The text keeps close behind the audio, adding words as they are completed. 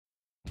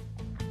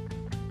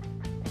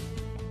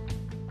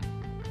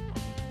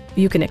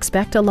You can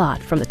expect a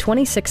lot from the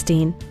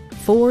 2016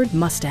 Ford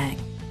Mustang.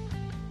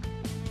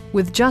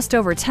 With just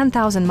over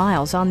 10,000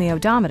 miles on the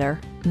odometer,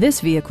 this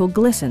vehicle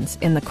glistens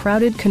in the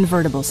crowded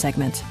convertible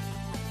segment.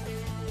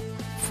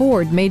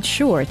 Ford made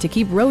sure to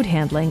keep road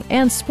handling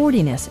and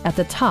sportiness at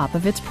the top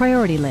of its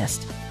priority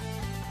list.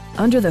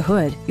 Under the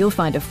hood, you'll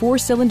find a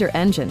 4-cylinder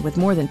engine with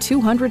more than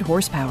 200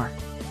 horsepower,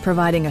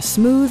 providing a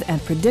smooth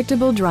and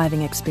predictable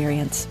driving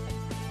experience.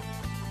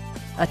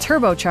 A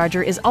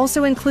turbocharger is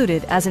also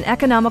included as an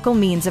economical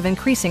means of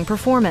increasing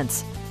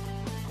performance.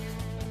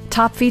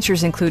 Top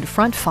features include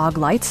front fog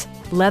lights,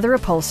 leather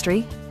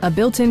upholstery, a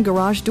built-in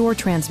garage door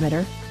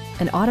transmitter,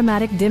 an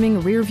automatic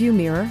dimming rearview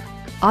mirror,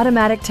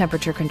 automatic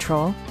temperature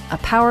control, a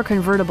power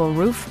convertible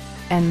roof,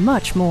 and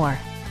much more.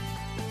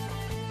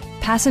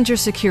 Passenger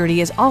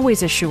security is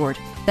always assured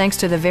thanks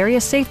to the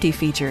various safety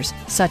features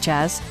such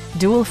as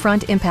dual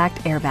front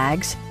impact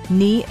airbags,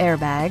 knee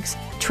airbags,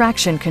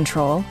 traction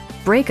control,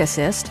 brake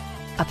assist,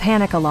 a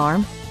panic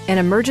alarm, an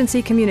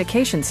emergency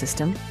communication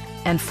system,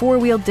 and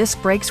 4-wheel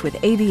disc brakes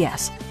with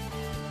ABS.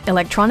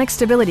 Electronic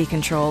stability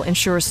control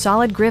ensures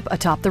solid grip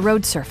atop the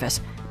road surface,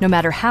 no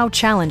matter how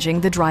challenging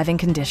the driving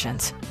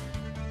conditions.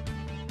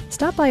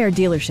 Stop by our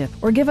dealership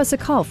or give us a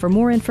call for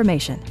more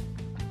information.